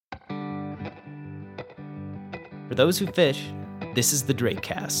For those who fish, this is the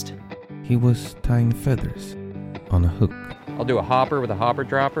DrakeCast. He was tying feathers on a hook. I'll do a hopper with a hopper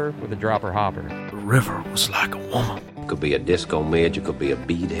dropper with a dropper hopper. The river was like a woman. It could be a disco midge, it could be a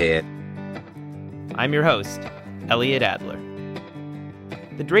beadhead. I'm your host, Elliot Adler.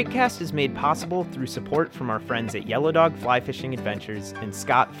 The DrakeCast is made possible through support from our friends at Yellow Dog Flyfishing Adventures and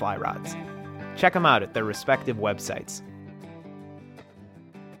Scott Fly Rods. Check them out at their respective websites.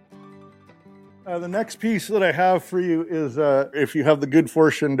 The next piece that I have for you is if you have the good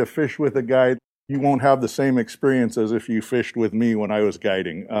fortune to fish with a guide, you won't have the same experience as if you fished with me when I was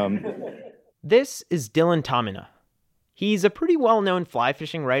guiding. This is Dylan Tomine. He's a pretty well-known fly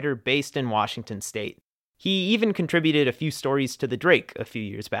fishing writer based in Washington State. He even contributed a few stories to the Drake a few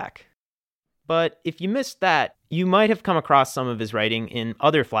years back. But if you missed that, you might have come across some of his writing in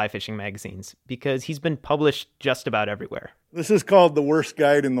other fly fishing magazines, because he's been published just about everywhere. This is called The Worst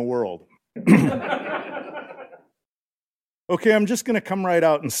Guide in the World. Okay, I'm just going to come right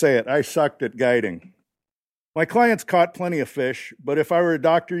out and say it. I sucked at guiding. My clients caught plenty of fish, but if I were a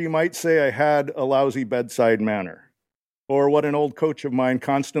doctor, you might say I had a lousy bedside manner, or what an old coach of mine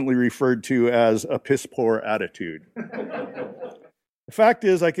constantly referred to as a piss-poor attitude. The fact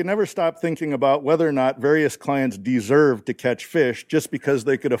is, I could never stop thinking about whether or not various clients deserved to catch fish just because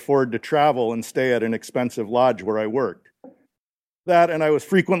they could afford to travel and stay at an expensive lodge where I worked. That, and I was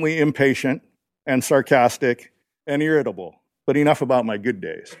frequently impatient and sarcastic and irritable, but enough about my good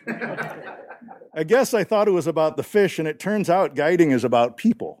days. I guess I thought it was about the fish, and it turns out guiding is about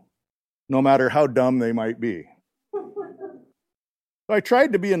people, no matter how dumb they might be. So I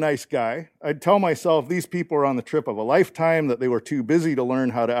tried to be a nice guy. I'd tell myself these people are on the trip of a lifetime, that they were too busy to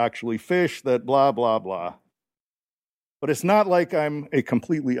learn how to actually fish, that blah, blah, blah. But it's not like I'm a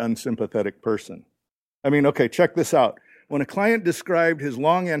completely unsympathetic person. I mean, okay, check this out. When a client described his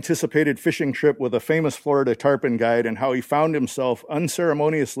long-anticipated fishing trip with a famous Florida tarpon guide and how he found himself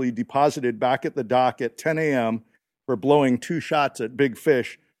unceremoniously deposited back at the dock at 10 a.m. for blowing 2 shots at big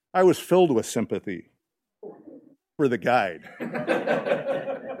fish, I was filled with sympathy for the guide.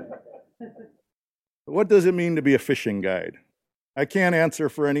 What does it mean to be a fishing guide? I can't answer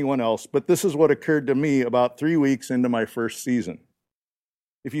for anyone else, but this is what occurred to me about 3 weeks into my first season.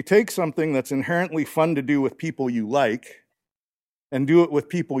 If you take something that's inherently fun to do with people you like and do it with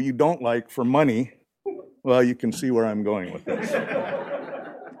people you don't like for money, well, you can see where I'm going with this.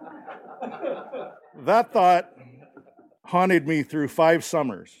 That thought haunted me through 5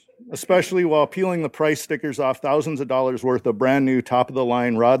 summers, especially while peeling the price stickers off thousands of dollars worth of brand new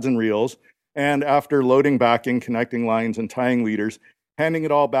top-of-the-line rods and reels, and after loading backing, connecting lines, and tying leaders, handing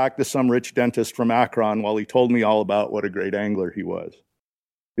it all back to some rich dentist from Akron while he told me all about what a great angler he was.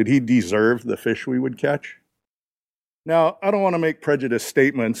 Did he deserve the fish we would catch? Now, I don't want to make prejudiced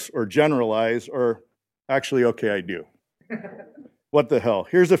statements or generalize, or actually, okay, I do. What the hell?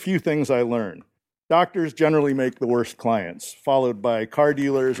 Here's a few things I learned. Doctors generally make the worst clients, followed by car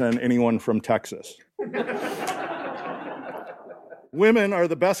dealers and anyone from Texas. Women are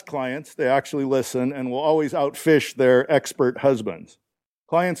the best clients. They actually listen and will always outfish their expert husbands.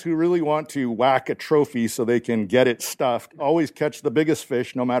 Clients who really want to whack a trophy so they can get it stuffed always catch the biggest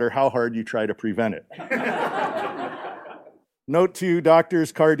fish no matter how hard you try to prevent it. Note to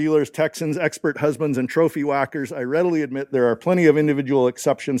doctors, car dealers, Texans, expert husbands, and trophy whackers, I readily admit there are plenty of individual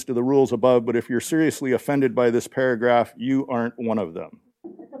exceptions to the rules above, but if you're seriously offended by this paragraph, you aren't one of them.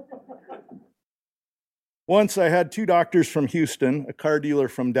 Once I had 2 doctors from Houston, a car dealer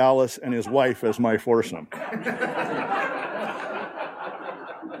from Dallas, and his wife as my foursome.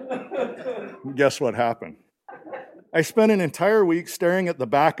 Guess what happened? I spent an entire week staring at the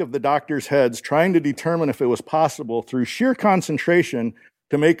back of the doctors' heads, trying to determine if it was possible, through sheer concentration,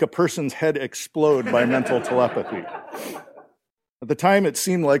 to make a person's head explode by mental telepathy. At the time, it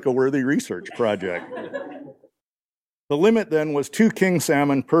seemed like a worthy research project. The limit then was 2 king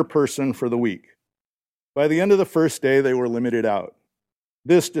salmon per person for the week. By the end of the first day, they were limited out.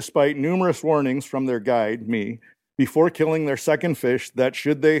 This, despite numerous warnings from their guide, me, before killing their second fish, that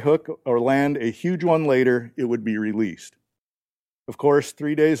should they hook or land a huge one later, it would be released. Of course,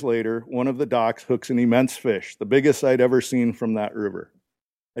 3 days later, one of the docks hooks an immense fish, the biggest I'd ever seen from that river.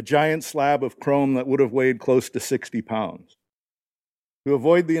 A giant slab of chrome that would have weighed close to 60 pounds. To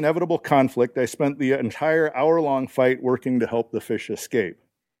avoid the inevitable conflict, I spent the entire hour-long fight working to help the fish escape.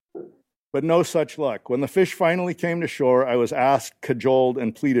 But no such luck. When the fish finally came to shore, I was asked, cajoled,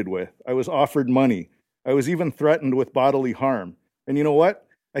 and pleaded with. I was offered money. I was even threatened with bodily harm. And you know what?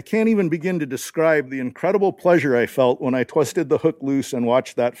 I can't even begin to describe the incredible pleasure I felt when I twisted the hook loose and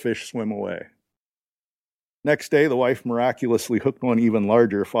watched that fish swim away. Next day, the wife miraculously hooked one even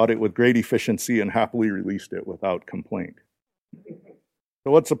larger, fought it with great efficiency, and happily released it without complaint.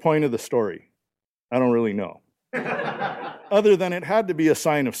 So what's the point of the story? I don't really know. Other than it had to be a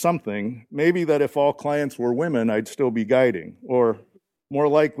sign of something, maybe that if all clients were women, I'd still be guiding, or more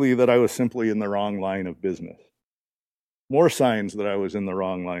likely that I was simply in the wrong line of business. More signs that I was in the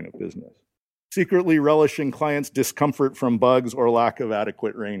wrong line of business. Secretly relishing clients' discomfort from bugs or lack of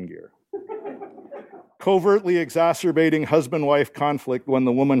adequate rain gear. Covertly exacerbating husband-wife conflict when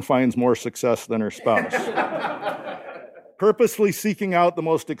the woman finds more success than her spouse. Purposefully seeking out the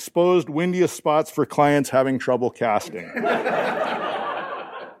most exposed, windiest spots for clients having trouble casting.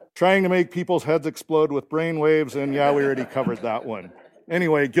 Trying to make people's heads explode with brain waves, and yeah, we already covered that one.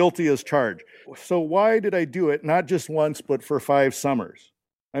 Anyway, guilty as charged. So why did I do it, not just once, but for 5 summers?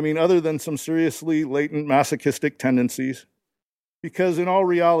 I mean, other than some seriously latent masochistic tendencies. Because in all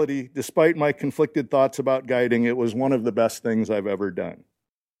reality, despite my conflicted thoughts about guiding, it was one of the best things I've ever done.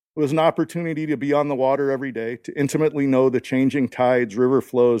 It was an opportunity to be on the water every day, to intimately know the changing tides, river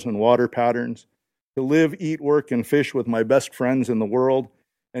flows, and water patterns, to live, eat, work, and fish with my best friends in the world,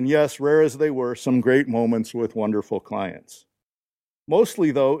 and yes, rare as they were, some great moments with wonderful clients.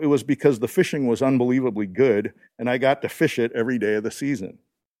 Mostly, though, it was because the fishing was unbelievably good, and I got to fish it every day of the season.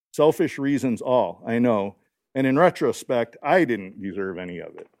 Selfish reasons all, I know, and in retrospect, I didn't deserve any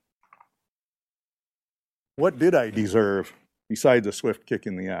of it. What did I deserve, besides a swift kick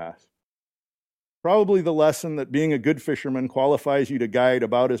in the ass? Probably the lesson that being a good fisherman qualifies you to guide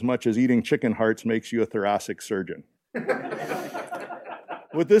about as much as eating chicken hearts makes you a thoracic surgeon.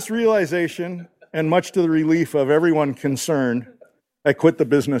 With this realization, and much to the relief of everyone concerned, I quit the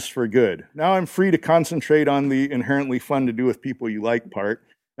business for good. Now I'm free to concentrate on the inherently fun to do with people you like part,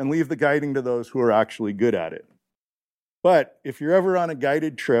 and leave the guiding to those who are actually good at it. But if you're ever on a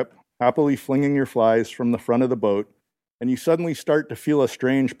guided trip, happily flinging your flies from the front of the boat, and you suddenly start to feel a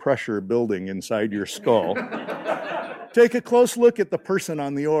strange pressure building inside your skull, take a close look at the person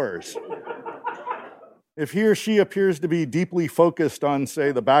on the oars. If he or she appears to be deeply focused on,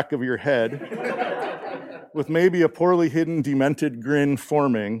 say, the back of your head, with maybe a poorly hidden demented grin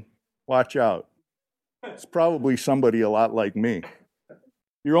forming, watch out. It's probably somebody a lot like me.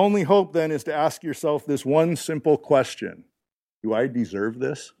 Your only hope then is to ask yourself this one simple question: do I deserve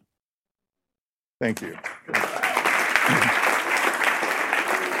this? Thank you.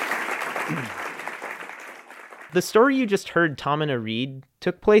 The story you just heard Tomine read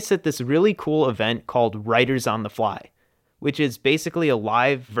took place at this really cool event called Writers on the Fly, which is basically a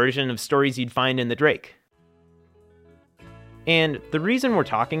live version of stories you'd find in the Drake. And the reason we're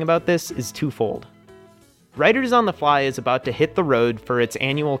talking about this is twofold. Writers on the Fly is about to hit the road for its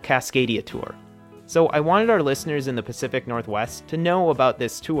annual Cascadia tour, so I wanted our listeners in the Pacific Northwest to know about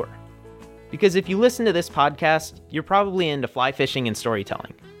this tour. Because if you listen to this podcast, you're probably into fly fishing and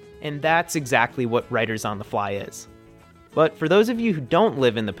storytelling, and that's exactly what Writers on the Fly is. But for those of you who don't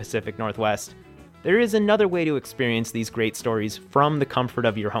live in the Pacific Northwest, there is another way to experience these great stories from the comfort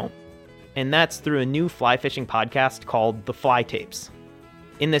of your home, and that's through a new fly fishing podcast called The Fly Tapes.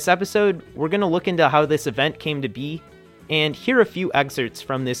 In this episode, we're going to look into how this event came to be and hear a few excerpts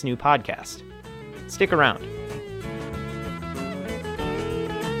from this new podcast. Stick around.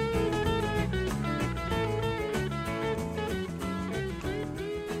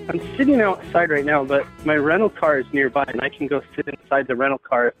 I'm sitting outside right now, but my rental car is nearby, and I can go sit inside the rental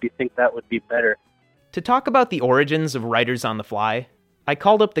car if you think that would be better. To talk about the origins of Writers on the Fly, I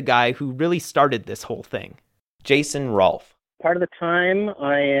called up the guy who really started this whole thing, Jason Rolfe. Part of the time,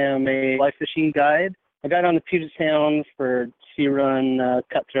 I am a fly fishing guide. I guide on the Puget Sound for sea run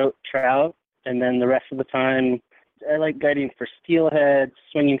cutthroat trout, and then the rest of the time, I like guiding for steelhead,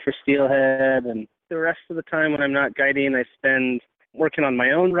 swinging for steelhead, and the rest of the time when I'm not guiding, I spend working on my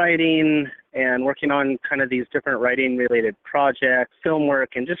own writing and working on kind of these different writing-related projects, film work,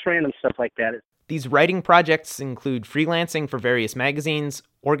 and just random stuff like that. These writing projects include freelancing for various magazines,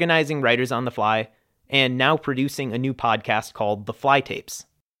 organizing Writers on the Fly, and now producing a new podcast called The Fly Tapes.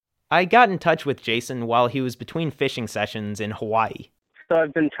 I got in touch with Jason while he was between fishing sessions in Hawaii. So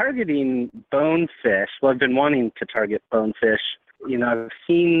I've been targeting bonefish. Well, I've been wanting to target bonefish. You know, I've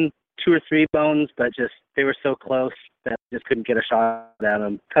seen 2 or 3 bones, but just they were so close that I just couldn't get a shot at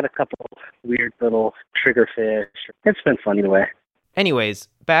them. Cut a couple weird little triggerfish. It's been fun either way. Anyways,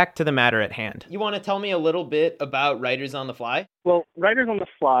 back to the matter at hand. You want to tell me a little bit about Writers on the Fly? Well, Writers on the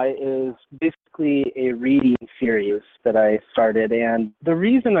Fly is basically a reading series that I started. And the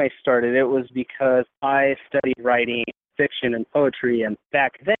reason I started it was because I studied writing fiction and poetry. And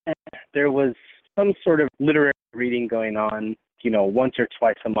back then, there was some sort of literary reading going on once or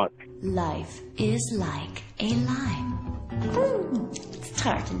twice a month. Life is like a lime. It's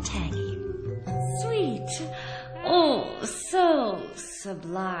tart and tangy. Sweet. Oh, so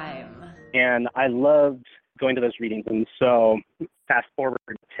sublime. And I loved going to those readings. And so fast forward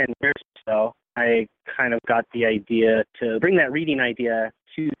 10 years or so, I kind of got the idea to bring that reading idea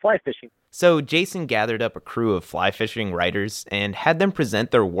to fly fishing. So Jason gathered up a crew of fly fishing writers and had them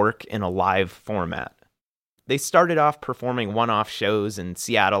present their work in a live format. They started off performing one-off shows in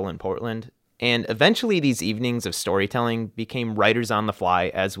Seattle and Portland, and eventually these evenings of storytelling became Writers on the Fly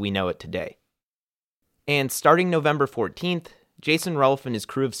as we know it today. And starting November 14th, Jason Rolfe and his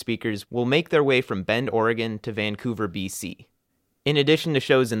crew of speakers will make their way from Bend, Oregon to Vancouver, BC. In addition to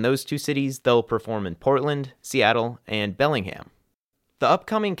shows in those two cities, they'll perform in Portland, Seattle, and Bellingham. The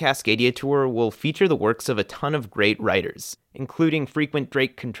upcoming Cascadia tour will feature the works of a ton of great writers, including frequent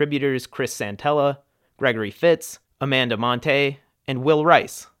Drake contributors Chris Santella, Gregory Fitz, Amanda Monte, and Will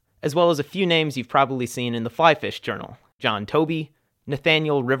Rice, as well as a few names you've probably seen in the Flyfish Journal, John Toby,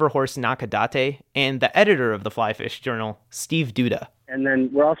 Nathaniel Riverhorse Nakadate, and the editor of the Flyfish Journal, Steve Duda. And then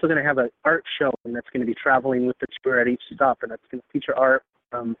we're also going to have an art show, and that's going to be traveling with the tour at each stop, and that's going to feature art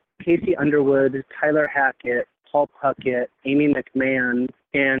from Casey Underwood, Tyler Hackett, Paul Puckett, Amy McMahon,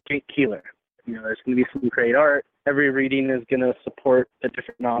 and Jake Keeler. There's going to be some great art. Every reading is going to support a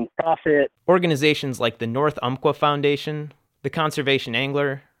different nonprofit. Organizations like the North Umpqua Foundation, the Conservation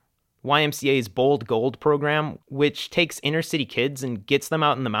Angler, YMCA's Bold Gold program, which takes inner city kids and gets them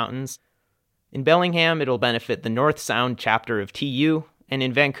out in the mountains. In Bellingham, it'll benefit the North Sound chapter of TU, and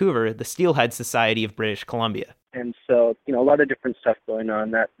in Vancouver, the Steelhead Society of British Columbia. And so, a lot of different stuff going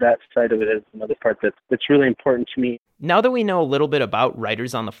on. That side of it is another part that's really important to me. Now that we know a little bit about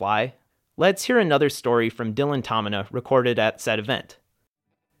Writers on the Fly, let's hear another story from Dylan Tomine recorded at said event.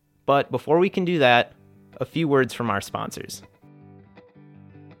 But before we can do that, a few words from our sponsors.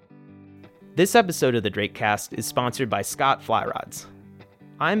 This episode of the DrakeCast is sponsored by Scott Fly Rods.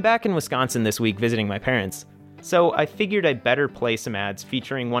 I'm back in Wisconsin this week visiting my parents, so I figured I'd better play some ads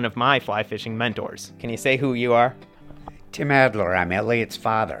featuring one of my fly fishing mentors. Can you say who you are? Tim Adler, I'm Elliot's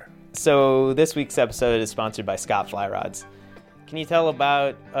father. So this week's episode is sponsored by Scott Fly Rods. Can you tell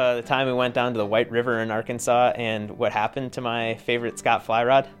about the time we went down to the White River in Arkansas and what happened to my favorite Scott fly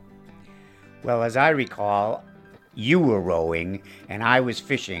rod? Well, as I recall, you were rowing and I was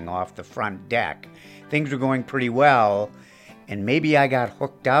fishing off the front deck. Things were going pretty well, and maybe I got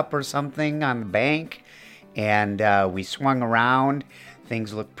hooked up or something on the bank, and we swung around.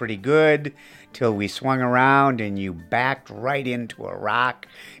 Things looked pretty good till we swung around and you backed right into a rock,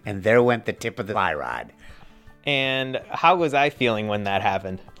 and there went the tip of the fly rod. And how was I feeling when that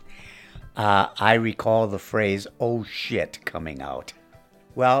happened? I recall the phrase, "oh shit," coming out.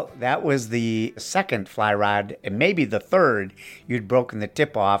 Well, that was the second fly rod, and maybe the third, you'd broken the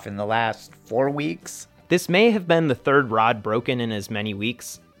tip off in the last 4 weeks. This may have been the third rod broken in as many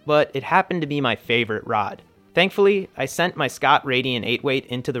weeks, but it happened to be my favorite rod. Thankfully, I sent my Scott Radiant 8-weight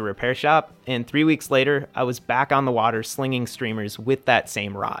into the repair shop, and 3 weeks later, I was back on the water slinging streamers with that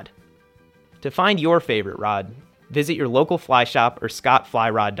same rod. To find your favorite rod, visit your local fly shop or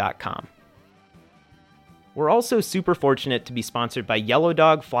scottflyrod.com. We're also super fortunate to be sponsored by Yellow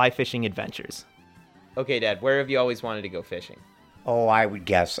Dog Fly Fishing Adventures. Okay, Dad, where have you always wanted to go fishing? Oh, I would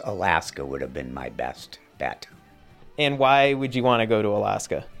guess Alaska would have been my best bet. And why would you want to go to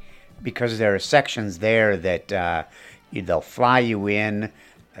Alaska? Because there are sections there that they'll fly you in,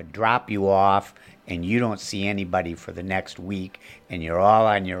 drop you off, and you don't see anybody for the next week, and you're all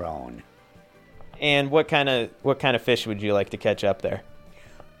on your own. And what kind of fish would you like to catch up there?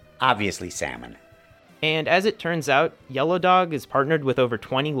 Obviously salmon. And as it turns out, Yellow Dog is partnered with over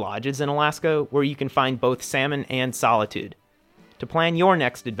 20 lodges in Alaska where you can find both salmon and solitude. To plan your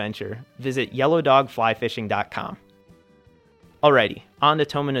next adventure, visit yellowdogflyfishing.com. Alrighty, on to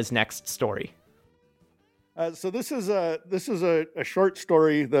Tomina's next story. So this is a short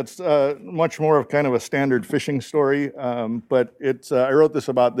story that's much more of kind of a standard fishing story, but it's I wrote this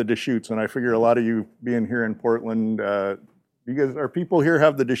about the Deschutes, and I figure a lot of you being here in Portland, you guys, are people here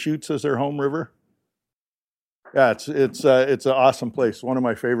have the Deschutes as their home river? Yeah, it's an awesome place. One of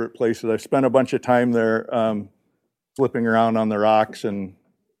my favorite places. I spent a bunch of time there, flipping around on the rocks and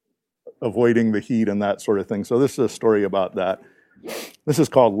avoiding the heat and that sort of thing. So this is a story about that. This is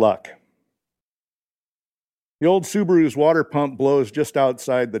called Luck. The old Subaru's water pump blows just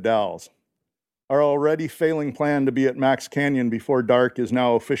outside the Dalles. Our already failing plan to be at Max Canyon before dark is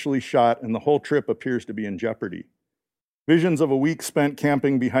now officially shot, and the whole trip appears to be in jeopardy. Visions of a week spent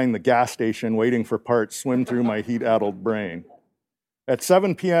camping behind the gas station waiting for parts swim through my heat-addled brain. At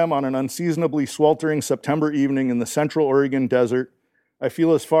 7 p.m. on an unseasonably sweltering September evening in the central Oregon desert, I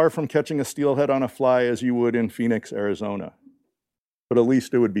feel as far from catching a steelhead on a fly as you would in Phoenix, Arizona. But at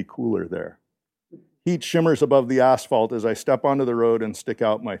least it would be cooler there. Heat shimmers above the asphalt as I step onto the road and stick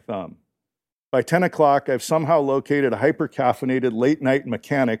out my thumb. By 10 o'clock, I've somehow located a hyper-caffeinated late-night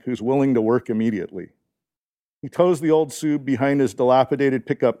mechanic who's willing to work immediately. He tows the old Sube behind his dilapidated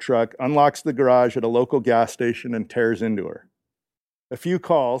pickup truck, unlocks the garage at a local gas station, and tears into her. A few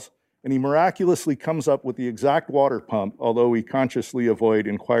calls, and he miraculously comes up with the exact water pump, although we consciously avoid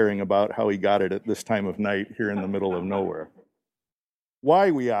inquiring about how he got it at this time of night here in the middle of nowhere.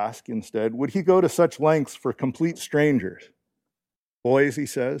 Why, we ask, instead, would he go to such lengths for complete strangers? Boys, he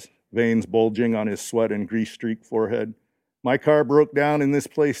says, veins bulging on his sweat and grease-streaked forehead, my car broke down in this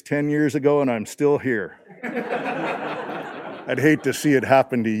place 10 years ago and I'm still here. I'd hate to see it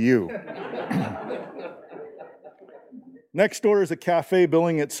happen to you. Next door is a cafe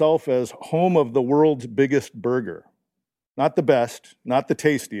billing itself as home of the world's biggest burger. Not the best, not the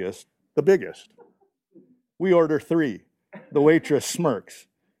tastiest, the biggest. We order 3. The waitress smirks.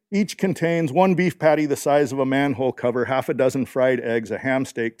 Each contains 1 beef patty the size of a manhole cover, half a dozen fried eggs, a ham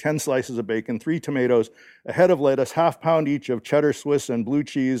steak, 10 slices of bacon, 3 tomatoes, a head of lettuce, half pound each of cheddar Swiss and blue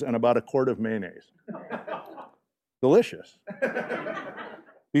cheese, and about a quart of mayonnaise. Delicious.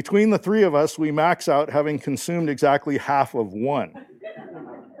 Between the 3 of us, we max out having consumed exactly half of 1.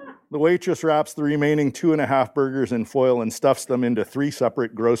 The waitress wraps the remaining 2.5 burgers in foil and stuffs them into 3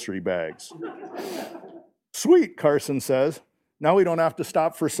 separate grocery bags. Sweet, Carson says. Now we don't have to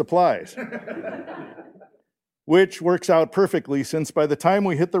stop for supplies. Which works out perfectly, since by the time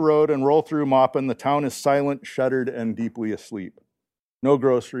we hit the road and roll through Maupin, the town is silent, shuttered, and deeply asleep. No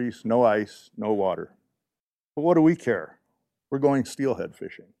groceries, no ice, no water. But what do we care? We're going steelhead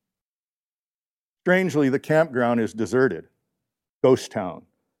fishing. Strangely, the campground is deserted. Ghost town.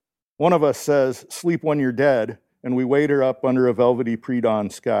 One of us says, sleep when you're dead, and we wait her up under a velvety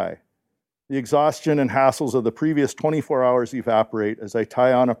pre-dawn sky. The exhaustion and hassles of the previous 24 hours evaporate as I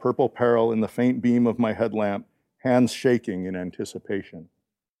tie on a purple peril in the faint beam of my headlamp, hands shaking in anticipation.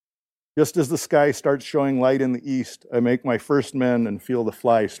 Just as the sky starts showing light in the east, I make my first mend and feel the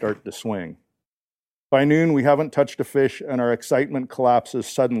fly start to swing. By noon, we haven't touched a fish, and our excitement collapses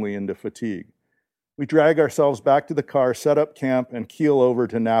suddenly into fatigue. We drag ourselves back to the car, set up camp, and keel over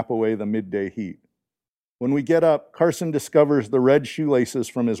to nap away the midday heat. When we get up, Carson discovers the red shoelaces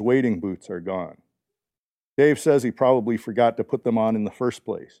from his wading boots are gone. Dave says he probably forgot to put them on in the first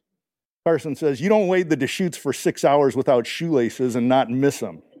place. Carson says, you don't wade the Deschutes for 6 hours without shoelaces and not miss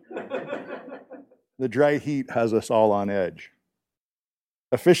them. The dry heat has us all on edge.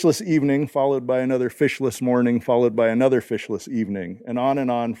 A fishless evening, followed by another fishless morning, followed by another fishless evening, and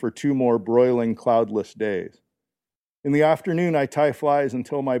on for 2 more broiling, cloudless days. In the afternoon, I tie flies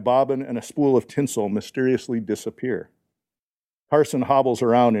until my bobbin and a spool of tinsel mysteriously disappear. Carson hobbles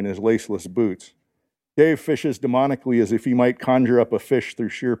around in his laceless boots. Dave fishes demonically as if he might conjure up a fish through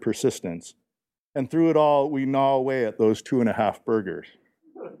sheer persistence. And through it all, we gnaw away at those 2.5 burgers.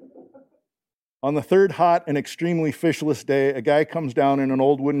 On the 3rd hot and extremely fishless day, a guy comes down in an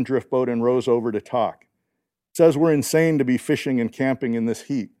old wooden drift boat and rows over to talk. Says we're insane to be fishing and camping in this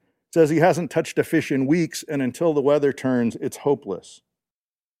heat. Says he hasn't touched a fish in weeks, and until the weather turns, it's hopeless.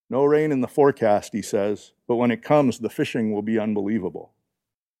 No rain in the forecast, he says, but when it comes, the fishing will be unbelievable.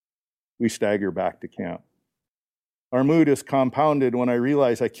 We stagger back to camp. Our mood is compounded when I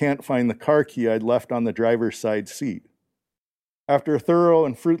realize I can't find the car key I'd left on the driver's side seat. After a thorough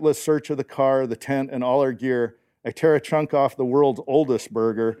and fruitless search of the car, the tent, and all our gear, I tear a chunk off the world's oldest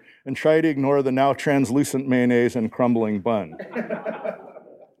burger and try to ignore the now translucent mayonnaise and crumbling bun.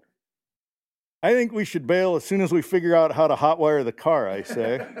 I think we should bail as soon as we figure out how to hotwire the car, I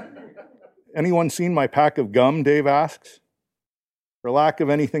say. Anyone seen my pack of gum, Dave asks. For lack of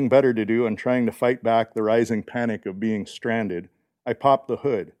anything better to do and trying to fight back the rising panic of being stranded, I pop the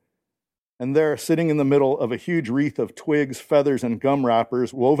hood. And there, sitting in the middle of a huge wreath of twigs, feathers, and gum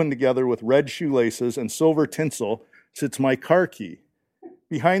wrappers woven together with red shoelaces and silver tinsel, sits my car key.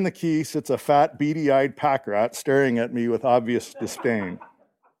 Behind the key sits a fat, beady-eyed pack rat staring at me with obvious disdain.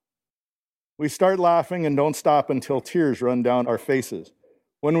 We start laughing and don't stop until tears run down our faces.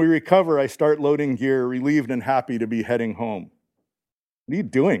 When we recover, I start loading gear, relieved and happy to be heading home. What are you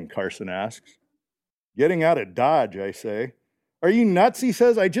doing? Carson asks. Getting out of Dodge, I say. Are you nuts? He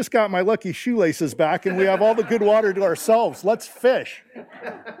says. I just got my lucky shoelaces back and we have all the good water to ourselves. Let's fish.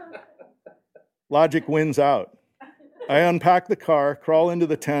 Logic wins out. I unpack the car, crawl into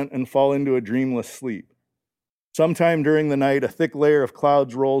the tent, and fall into a dreamless sleep. Sometime during the night, a thick layer of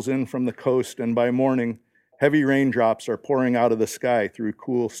clouds rolls in from the coast, and by morning, Heavy raindrops are pouring out of the sky through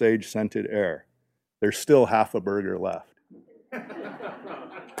cool sage-scented air. There's still half a burger left.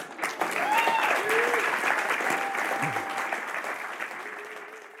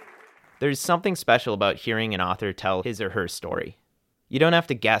 There's something special about hearing an author tell his or her story. You don't have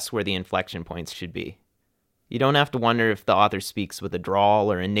to guess where the inflection points should be. You don't have to wonder if the author speaks with a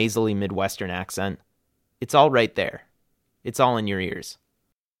drawl or a nasally Midwestern accent. It's all right there. It's all in your ears.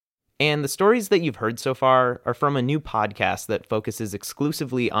 And the stories that you've heard so far are from a new podcast that focuses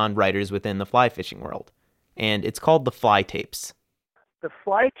exclusively on writers within the fly fishing world. And it's called The Fly Tapes. The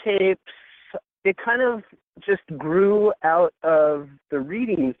Fly Tapes, it kind of just grew out of the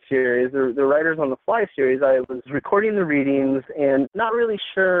reading series, the Writers on the Fly series. I was recording the readings and not really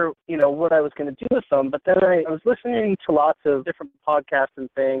sure, what I was going to do with them. But then I was listening to lots of different podcasts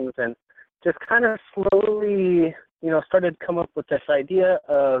and things, and just kind of slowly, started to come up with this idea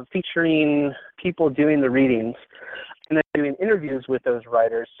of featuring people doing the readings and then doing interviews with those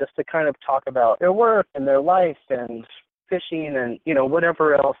writers just to kind of talk about their work and their life and fishing and,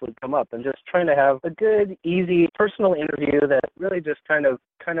 whatever else would come up, and just trying to have a good, easy, personal interview that really just kind of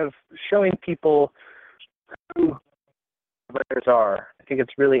showing people who writers are. I think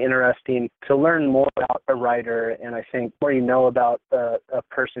it's really interesting to learn more about a writer, and I think the more you know about a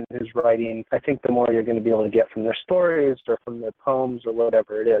person who's writing, I think the more you're going to be able to get from their stories or from their poems or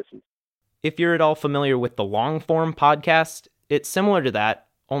whatever it is. If you're at all familiar with the long-form podcast, it's similar to that,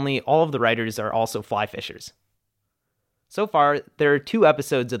 only all of the writers are also fly fishers. So far, there are 2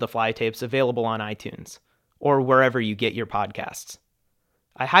 episodes of the Fly Tapes available on iTunes, or wherever you get your podcasts.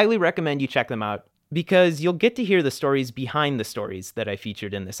 I highly recommend you check them out, because you'll get to hear the stories behind the stories that I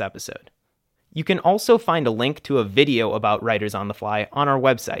featured in this episode. You can also find a link to a video about Writers on the Fly on our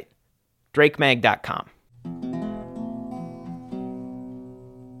website, drakemag.com.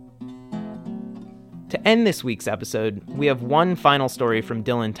 To end this week's episode, we have one final story from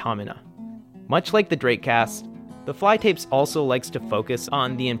Dylan Tomine. Much like the DrakeCast, the Fly Tapes also likes to focus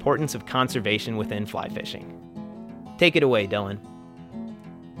on the importance of conservation within fly fishing. Take it away, Dylan.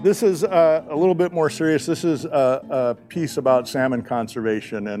 This is a little bit more serious. This is a piece about salmon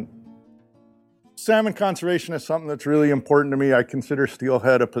conservation. And salmon conservation is something that's really important to me. I consider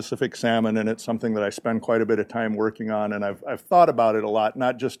steelhead a Pacific salmon, and it's something that I spend quite a bit of time working on. And I've thought about it a lot,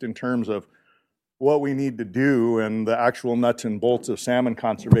 not just in terms of what we need to do and the actual nuts and bolts of salmon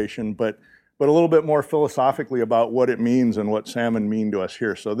conservation, but a little bit more philosophically about what it means and what salmon mean to us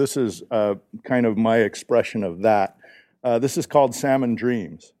here. So this is kind of my expression of that. This is called Salmon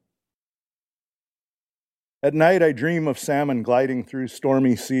Dreams. At night, I dream of salmon gliding through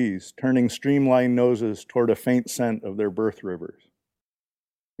stormy seas, turning streamlined noses toward a faint scent of their birth rivers.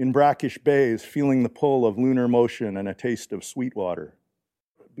 In brackish bays, feeling the pull of lunar motion and a taste of sweet water.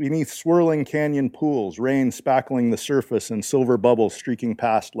 Beneath swirling canyon pools, rain spackling the surface and silver bubbles streaking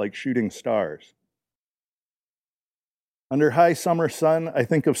past like shooting stars. Under high summer sun, I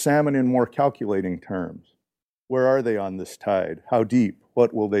think of salmon in more calculating terms. Where are they on this tide? How deep?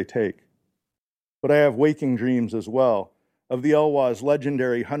 What will they take? But I have waking dreams as well, of the Elwha's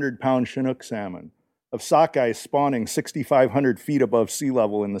legendary 100-pound Chinook salmon, of sockeye spawning 6,500 feet above sea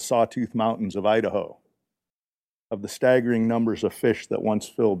level in the Sawtooth Mountains of Idaho, of the staggering numbers of fish that once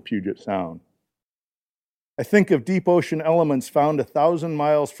filled Puget Sound. I think of deep ocean elements found 1,000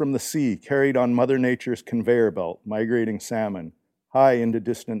 miles from the sea, carried on Mother Nature's conveyor belt, migrating salmon, high into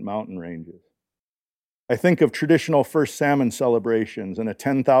distant mountain ranges. I think of traditional first salmon celebrations and a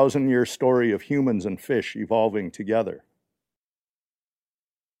 10,000-year story of humans and fish evolving together.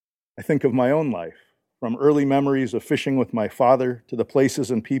 I think of my own life, from early memories of fishing with my father to the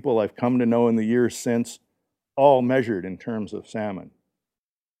places and people I've come to know in the years since, all measured in terms of salmon.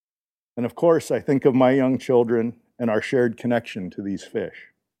 And of course, I think of my young children and our shared connection to these fish.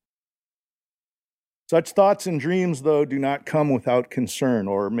 Such thoughts and dreams, though, do not come without concern,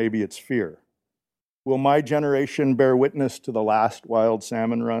 or maybe it's fear. Will my generation bear witness to the last wild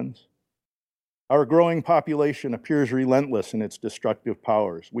salmon runs? Our growing population appears relentless in its destructive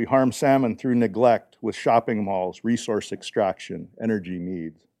powers. We harm salmon through neglect with shopping malls, resource extraction, energy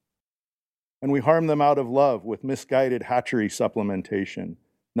needs. And we harm them out of love with misguided hatchery supplementation,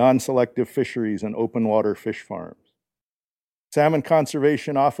 non-selective fisheries, and open water fish farms. Salmon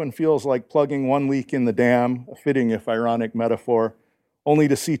conservation often feels like plugging one leak in the dam, a fitting if ironic metaphor, only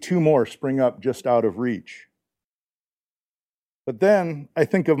to see 2 more spring up just out of reach. But then I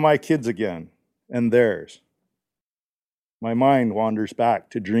think of my kids again, and theirs. My mind wanders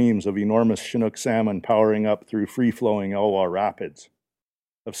back to dreams of enormous Chinook salmon powering up through free-flowing Elwha rapids,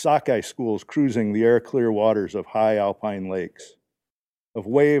 of sockeye schools cruising the air-clear waters of high alpine lakes, of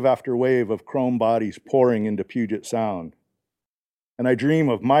wave after wave of chrome bodies pouring into Puget Sound. And I dream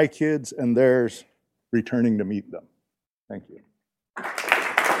of my kids and theirs returning to meet them. Thank you.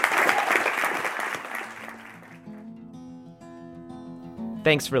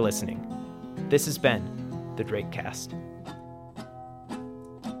 Thanks for listening. This has been the DrakeCast.